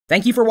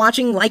Thank you for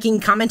watching,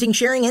 liking, commenting,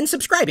 sharing, and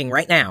subscribing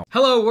right now.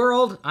 Hello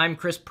world, I'm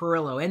Chris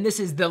Pirillo, and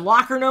this is the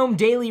Locker Gnome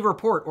Daily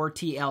Report, or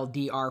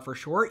TLDR for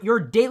short, your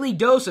daily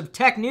dose of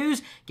tech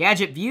news,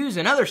 gadget views,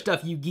 and other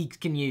stuff you geeks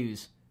can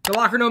use. The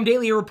Locker Gnome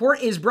Daily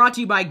Report is brought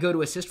to you by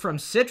GoToAssist from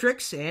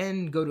Citrix,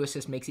 and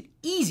GoToAssist makes it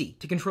easy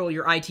to control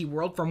your IT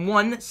world from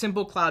one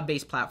simple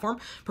cloud-based platform.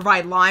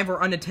 Provide live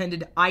or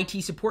unattended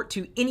IT support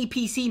to any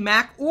PC,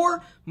 Mac,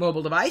 or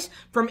mobile device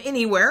from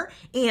anywhere.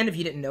 And if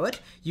you didn't know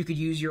it, you could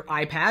use your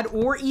iPad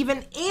or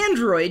even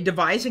Android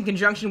device in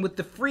conjunction with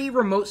the free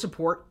remote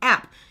support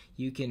app.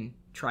 You can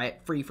try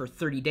it free for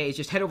 30 days.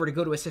 Just head over to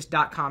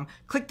gotoassist.com,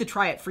 click the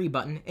try it free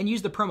button, and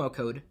use the promo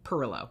code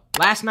Pirillo.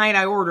 Last night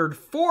I ordered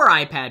 4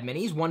 iPad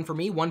minis, one for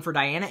me, one for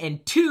Diana,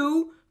 and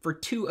 2 for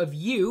 2 of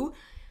you.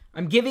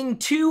 I'm giving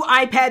 2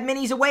 iPad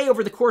minis away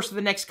over the course of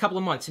the next couple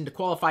of months, and to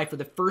qualify for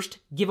the first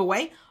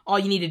giveaway, all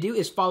you need to do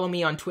is follow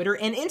me on Twitter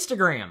and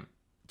Instagram.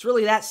 It's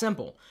really that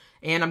simple.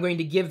 And I'm going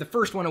to give the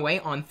first one away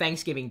on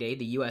Thanksgiving Day,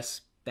 the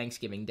U.S.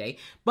 Thanksgiving Day.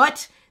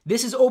 But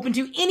this is open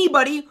to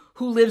anybody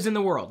who lives in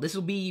the world. This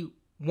will be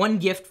one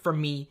gift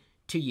from me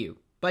to you.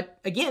 But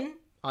again,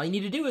 all you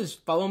need to do is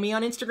follow me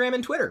on Instagram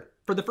and Twitter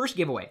for the first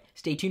giveaway.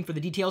 Stay tuned for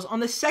the details on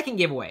the second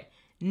giveaway.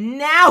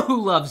 Now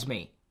who loves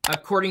me?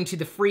 According to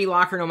the free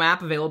Locker Gnome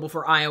app available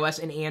for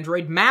iOS and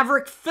Android,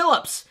 Maverick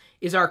Phillips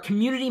is our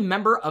community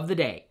member of the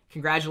day.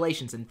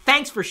 Congratulations, and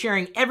thanks for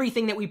sharing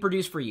everything that we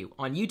produce for you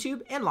on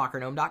YouTube and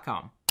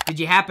LockerGnome.com. Did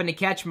you happen to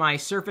catch my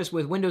Surface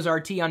with Windows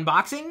RT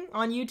unboxing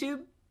on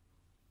YouTube?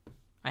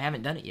 I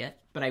haven't done it yet,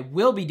 but I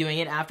will be doing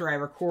it after I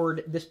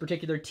record this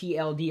particular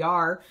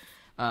TLDR.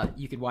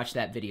 You could watch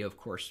that video, of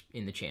course,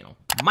 in the channel.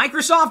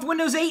 Microsoft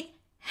Windows 8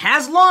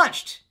 has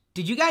launched.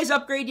 Did you guys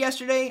upgrade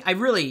yesterday? I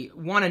really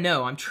want to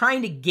know. I'm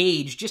trying to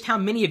gauge just how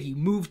many of you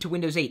moved to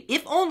Windows 8,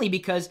 if only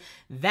because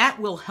that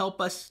will help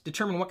us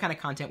determine what kind of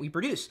content we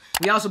produce.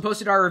 We also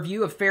posted our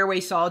review of Fairway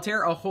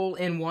Solitaire, a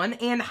hole-in-one,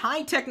 and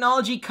high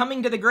technology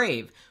coming to the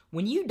grave.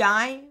 When you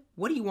die,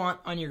 what do you want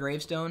on your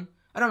gravestone?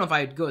 I don't know if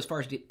I would go as far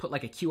as to put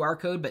like a QR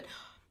code, but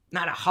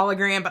not a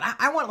hologram, but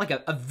I want like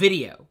a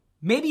video.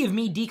 Maybe of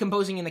me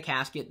decomposing in the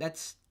casket.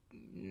 That's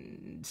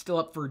still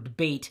up for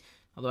debate,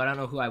 although I don't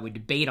know who I would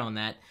debate on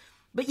that.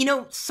 But, you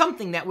know,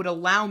 something that would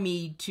allow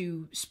me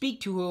to speak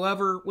to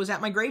whoever was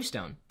at my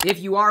gravestone. If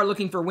you are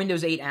looking for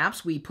Windows 8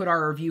 apps, we put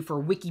our review for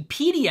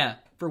Wikipedia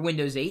for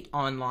Windows 8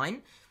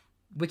 online.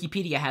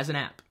 Wikipedia has an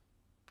app,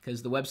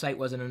 because the website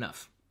wasn't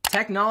enough.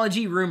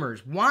 Technology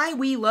rumors. Why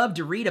we love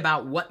to read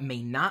about what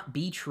may not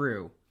be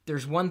true.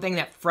 There's one thing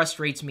that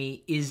frustrates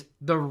me is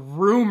the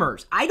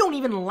rumors. I don't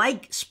even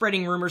like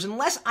spreading rumors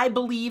unless I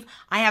believe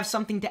I have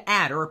something to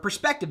add or a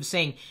perspective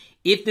saying,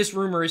 if this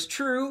rumor is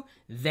true,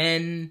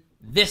 then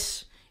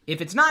this.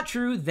 If it's not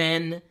true,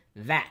 then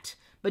that.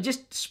 But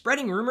just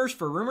spreading rumors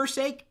for rumor's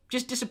sake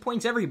just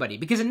disappoints everybody,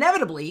 because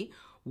inevitably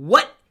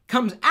what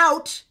comes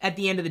out at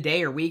the end of the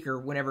day or week or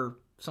whenever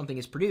something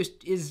is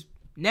produced is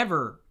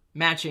never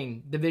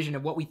matching the vision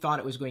of what we thought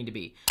it was going to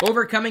be.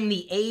 Overcoming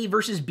the A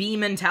versus B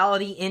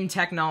mentality in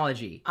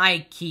technology.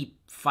 I keep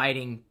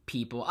fighting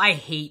people. I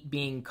hate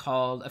being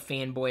called a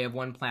fanboy of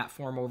one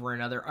platform over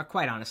another,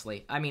 quite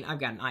honestly. I mean, I've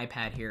got an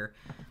iPad here.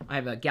 I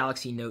have a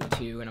Galaxy Note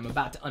 2, and I'm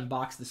about to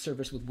unbox the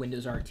Surface with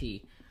Windows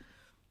RT.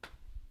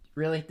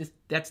 Really?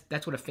 That's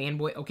what a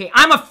fanboy... Okay,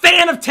 I'm a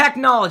fan of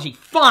technology.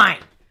 Fine.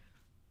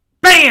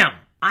 Bam!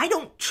 I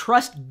don't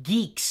trust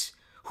geeks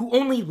who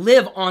only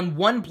live on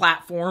one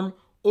platform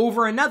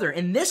over another.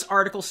 And this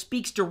article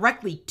speaks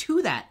directly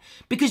to that,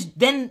 because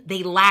then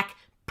they lack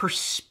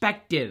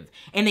perspective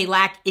and they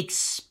lack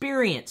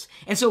experience.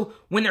 And so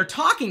when they're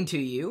talking to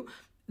you,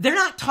 they're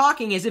not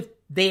talking as if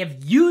they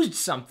have used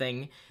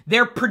something.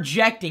 They're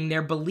projecting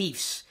their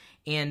beliefs.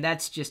 And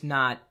that's just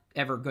not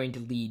ever going to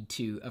lead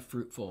to a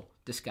fruitful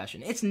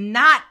discussion. It's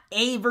not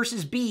A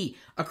versus B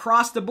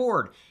across the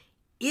board.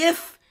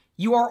 If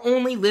you are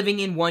only living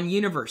in one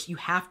universe, you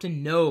have to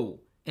know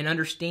and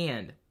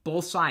understand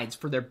both sides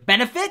for their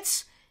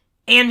benefits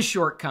and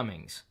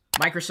shortcomings.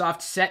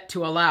 Microsoft set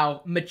to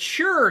allow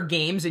mature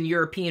games in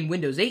European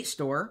Windows 8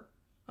 store.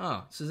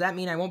 Oh, so does that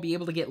mean I won't be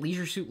able to get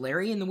Leisure Suit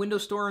Larry in the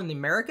Windows Store in the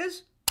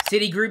Americas?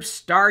 Citigroup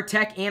star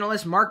tech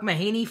analyst Mark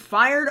Mahaney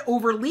fired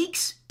over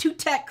leaks to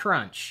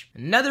TechCrunch.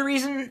 Another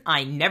reason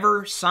I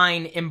never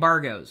sign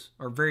embargoes,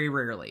 or very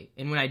rarely.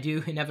 And when I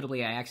do,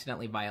 inevitably I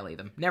accidentally violate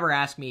them. Never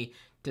ask me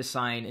to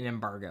sign an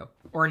embargo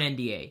or an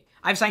NDA.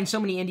 I've signed so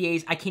many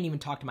NDAs, I can't even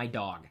talk to my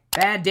dog.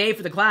 Bad day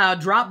for the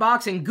cloud.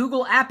 Dropbox and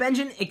Google App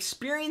Engine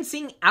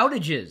experiencing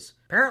outages.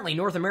 Apparently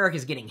North America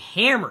is getting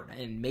hammered,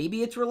 and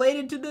maybe it's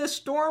related to the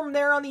storm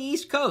there on the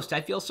East Coast.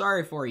 I feel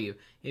sorry for you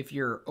if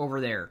you're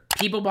over there.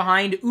 People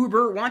behind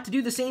Uber want to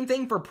do the same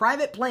thing for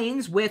private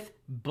planes with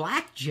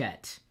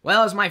BlackJet.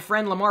 Well, as my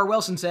friend Lamar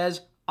Wilson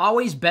says,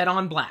 always bet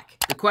on black.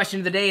 The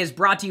question of the day is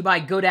brought to you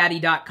by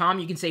GoDaddy.com.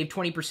 You can save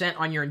 20%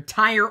 on your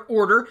entire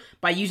order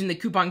by using the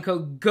coupon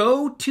code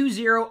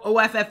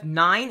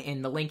GO20OFF9,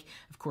 and the link,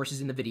 of course,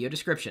 is in the video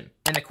description.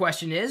 And the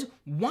question is,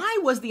 why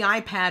was the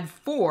iPad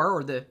 4,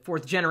 or the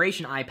 4th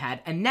generation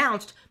iPad,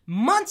 announced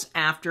months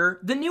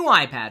after the new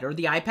iPad or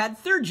the iPad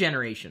 3rd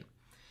generation.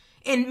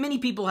 And many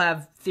people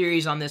have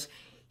theories on this.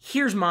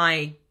 Here's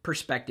my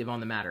perspective on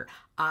the matter.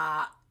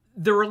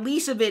 The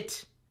release of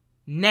it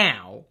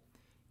now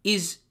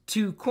is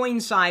to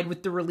coincide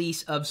with the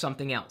release of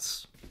something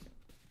else.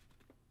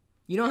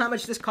 You know how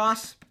much this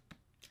costs?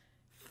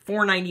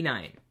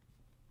 $499.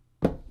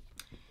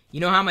 You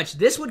know how much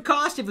this would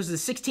cost if it was a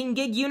 16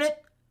 gig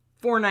unit?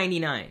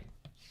 $499.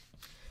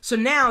 So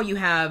now you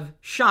have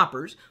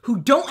shoppers who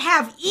don't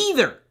have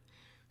either.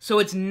 So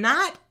it's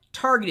not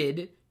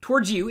targeted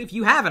towards you if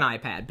you have an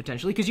iPad,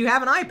 potentially, because you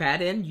have an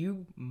iPad and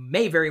you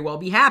may very well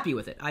be happy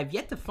with it. I've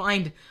yet to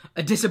find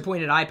a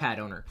disappointed iPad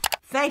owner.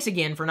 Thanks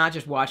again for not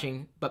just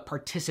watching, but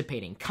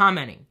participating,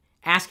 commenting,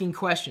 asking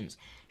questions,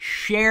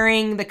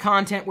 sharing the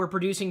content we're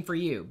producing for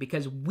you,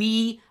 because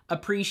we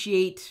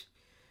appreciate,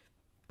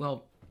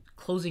 well,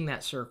 closing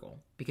that circle,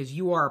 because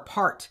you are a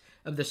part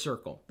of the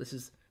circle. This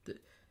is the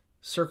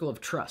circle of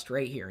trust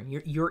right here, and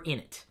you're in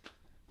it.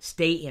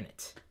 Stay in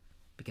it,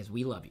 because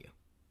we love you.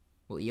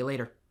 We'll see you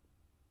later.